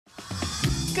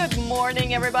Good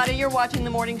morning, everybody. You're watching the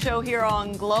morning show here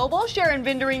on Global. Sharon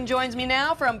Vindering joins me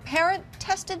now from Parent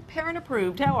Tested, Parent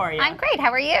Approved. How are you? I'm great.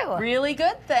 How are you? Really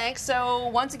good, thanks. So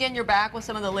once again, you're back with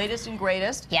some of the latest and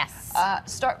greatest. Yes.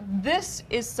 This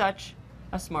is such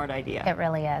a smart idea. It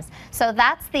really is. So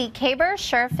that's the Caber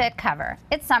Sure Fit cover.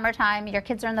 It's summertime. Your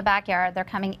kids are in the backyard. They're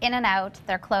coming in and out.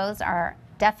 Their clothes are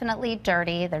definitely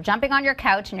dirty. They're jumping on your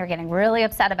couch and you're getting really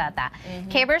upset about that.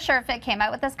 Caber Sure Fit came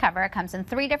out with this cover. It comes in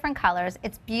 3 different colors.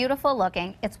 It's beautiful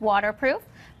looking. It's waterproof,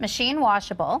 machine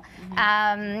washable,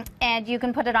 and you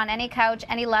can put it on any couch,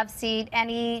 any love seat,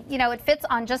 it fits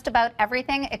on just about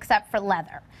everything except for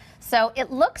leather. So it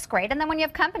looks great, and then when you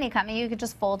have company coming, you could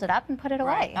just fold it up and put it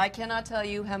away. I cannot tell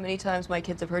you how many times my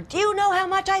kids have heard, do you know how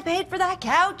much I paid for that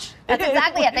couch? That's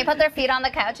exactly it. They put their feet on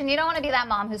the couch, and you don't want to be that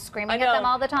mom who's screaming at them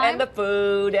all the time. And the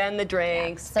food, and the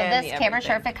drinks, yeah. So this Caber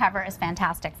Sure Fit cover is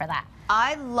fantastic for that.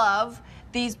 I love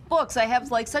these books. I have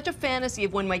like such a fantasy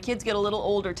of when my kids get a little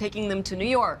older, taking them to New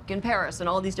York and Paris and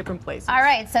all these different places. All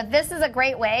right, so this is a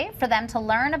great way for them to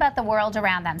learn about the world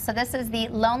around them. So this is the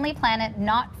Lonely Planet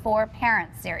Not for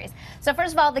Parents series. So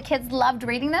first of all, the kids loved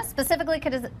reading this, specifically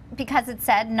because it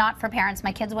said not for parents.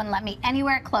 My kids wouldn't let me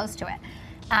anywhere close to it.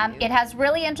 It has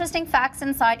really interesting facts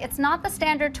inside. It's not the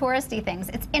standard touristy things.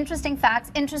 It's interesting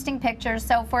facts, interesting pictures.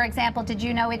 So, for example, did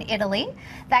you know in Italy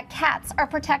that cats are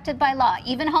protected by law,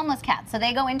 even homeless cats? So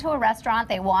they go into a restaurant,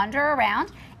 they wander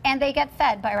around, and they get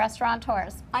fed by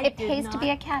restaurateurs. It pays to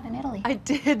be a cat in Italy. I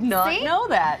did not know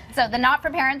that. So the Not for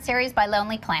Parents series by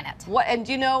Lonely Planet. What, and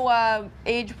do you know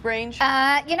age range?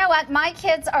 You know what? My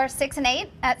kids are 6 and 8.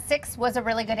 At 6 was a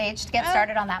really good age to get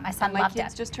started on that. My son loved it. My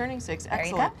kid's just turning 6. There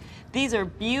Excellent. you go. These are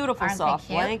beautiful soft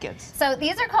blankets. So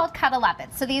these are called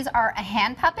Cuddle-Uppets. So these are a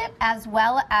hand puppet as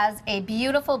well as a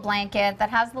beautiful blanket that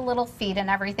has the little feet and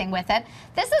everything with it.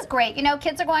 This is great. You know,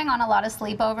 kids are going on a lot of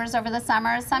sleepovers over the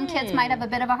summer. Some kids might have a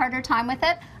bit of a harder time with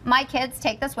it. My kids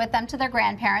take this with them to their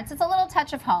grandparents. It's a little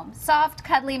touch of home. Soft,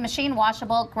 cuddly, machine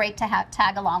washable, great to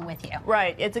tag along with you.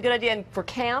 Right. It's a good idea. And for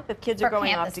camp, if kids are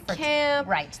going off to camp.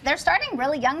 Right. They're starting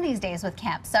really young these days with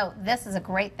camp, so this is a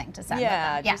great thing to send with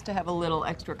them. Just to have a little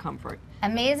extra comfort.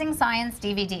 Amazing Science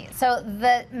DVD. So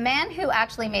the man who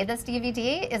actually made this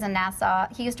DVD is a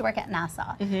NASA, he used to work at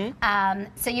NASA.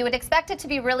 So you would expect it to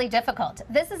be really difficult.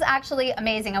 This is actually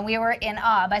amazing, and we were in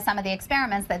awe by some of the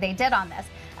experiments that they did on this.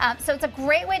 So it's a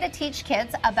great way to teach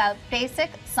kids about basic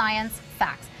science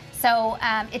facts. So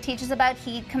it teaches about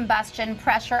heat, combustion,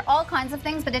 pressure, all kinds of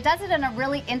things, but it does it in a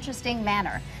really interesting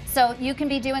manner. So you can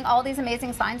be doing all these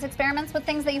amazing science experiments with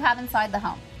things that you have inside the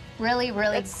home. Really,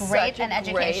 really great and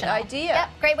educational. Great idea. Yep,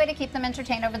 great way to keep them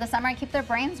entertained over the summer and keep their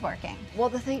brains working. Well,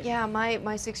 the thing, my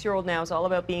 6-year-old now is all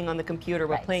about being on the computer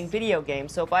with playing video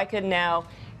games. So if I could now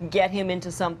get him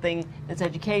into something that's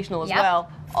educational as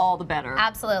well, all the better.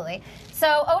 Absolutely.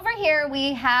 So over here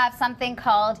we have something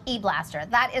called eBlaster.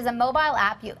 That is a mobile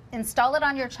app. You install it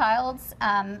on your child's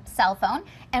cell phone,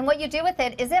 and what you do with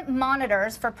it is it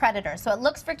monitors for predators. So it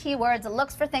looks for keywords, it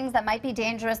looks for things that might be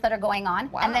dangerous that are going on,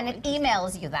 and then it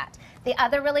emails you that. The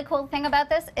other really cool thing about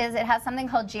this is it has something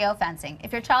called geofencing.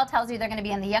 If your child tells you they're going to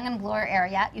be in the Young and Bloor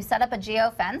area, you set up a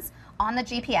geofence on the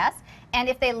GPS, and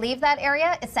if they leave that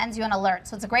area, it sends you an alert.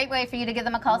 So it's a great way for you to give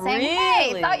them a call saying,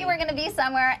 hey, thought you were going to be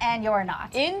somewhere and you're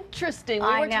not. Interesting.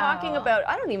 We were talking about,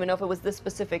 I don't even know if it was this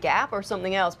specific app or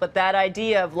something else, but that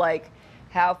idea of like,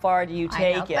 how far do you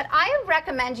take it? But I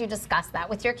recommend you discuss that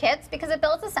with your kids because it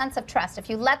builds a sense of trust. If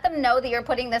you let them know that you're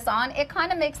putting this on, it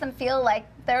kind of makes them feel like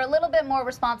they're a little bit more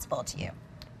responsible to you.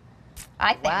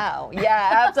 I think. Wow.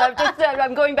 Yeah,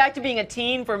 I'm going back to being a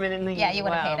teen for a minute and thinking, yeah, you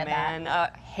would have hated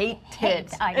that. Hate.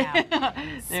 I know.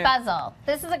 Spuzzle.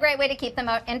 This is a great way to keep them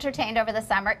entertained over the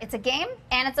summer. It's a game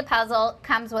and it's a puzzle.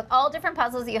 Comes with all different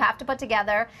puzzles that you have to put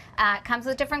together. Comes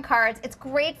with different cards. It's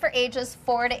great for ages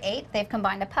 4 to 8. They've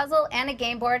combined a puzzle and a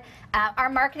game board. Our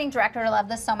marketing director loved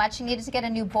this so much, she needed to get a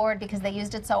new board because they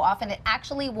used it so often. It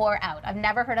actually wore out. I've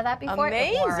never heard of that before.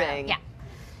 Amazing. It wore out. Yeah.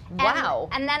 Wow.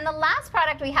 And then the last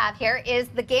product we have here is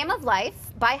the Game of Life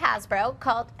by Hasbro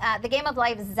called the Game of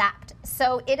Life Zapped.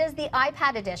 So it is the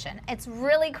iPad edition. It's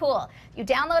really cool. You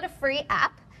download a free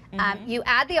app. You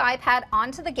add the iPad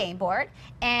onto the game board,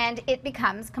 and it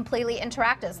becomes completely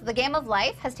interactive. So the Game of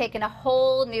Life has taken a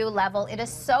whole new level. It is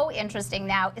so interesting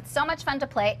now. It's so much fun to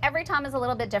play. Every time is a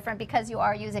little bit different because you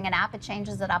are using an app. It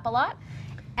changes it up a lot.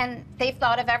 And they've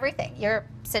thought of everything. You're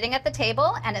sitting at the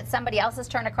table, and it's somebody else's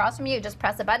turn across from you. You just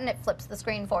press a button, it flips the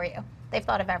screen for you. They've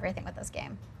thought of everything with this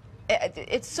game.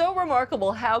 It's so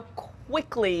remarkable how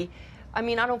quickly, I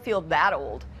mean, I don't feel that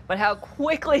old, but how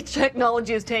quickly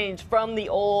technology has changed from the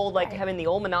old, like having the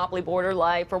old Monopoly board or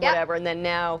Life or whatever, and then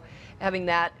now having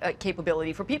that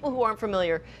capability. For people who aren't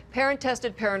familiar,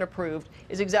 parent-tested, parent-approved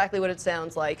is exactly what it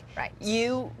sounds like. Right.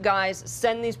 You guys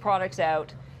send these products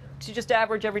out to just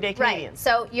average everyday Canadians. Right.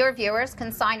 So your viewers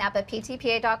can sign up at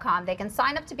ptpa.com. They can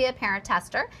sign up to be a parent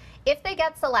tester. If they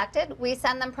get selected, we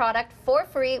send them product for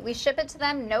free. We ship it to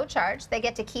them, no charge. They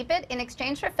get to keep it in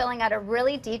exchange for filling out a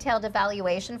really detailed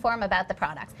evaluation form about the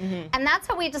product. And that's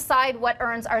how we decide what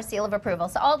earns our seal of approval.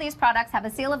 So all these products have a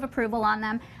seal of approval on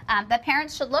them that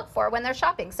parents should look for when they're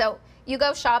shopping. So you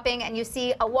go shopping and you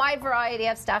see a wide variety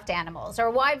of stuffed animals or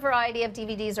a wide variety of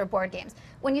DVDs or board games.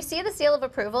 When you see the seal of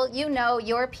approval, you know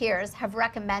your peers have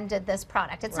recommended this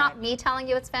product. It's not me telling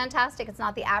you it's fantastic. It's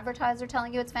not the advertiser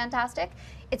telling you it's fantastic.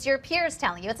 It's your peers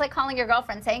telling you. It's like calling your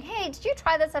girlfriend saying, hey, did you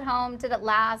try this at home? Did it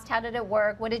last? How did it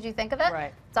work? What did you think of it?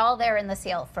 Right. It's all there in the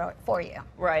seal for you.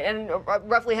 Right. And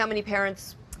roughly how many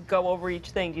parents go over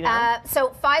each thing, do you know?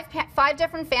 So five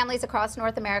different families across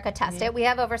North America test it. We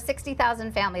have over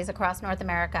 60,000 families across North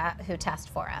America who test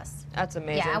for us. That's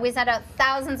amazing. Yeah, and we send out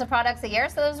thousands of products a year,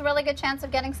 so there's a really good chance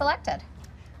of getting selected.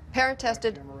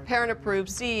 Parent-tested, parent-approved,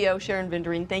 CEO Sharon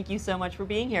Vinderine, thank you so much for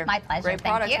being here. My pleasure. Great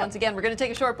Thank products you. once again. We're going to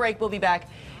take a short break. We'll be back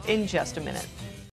in just a minute.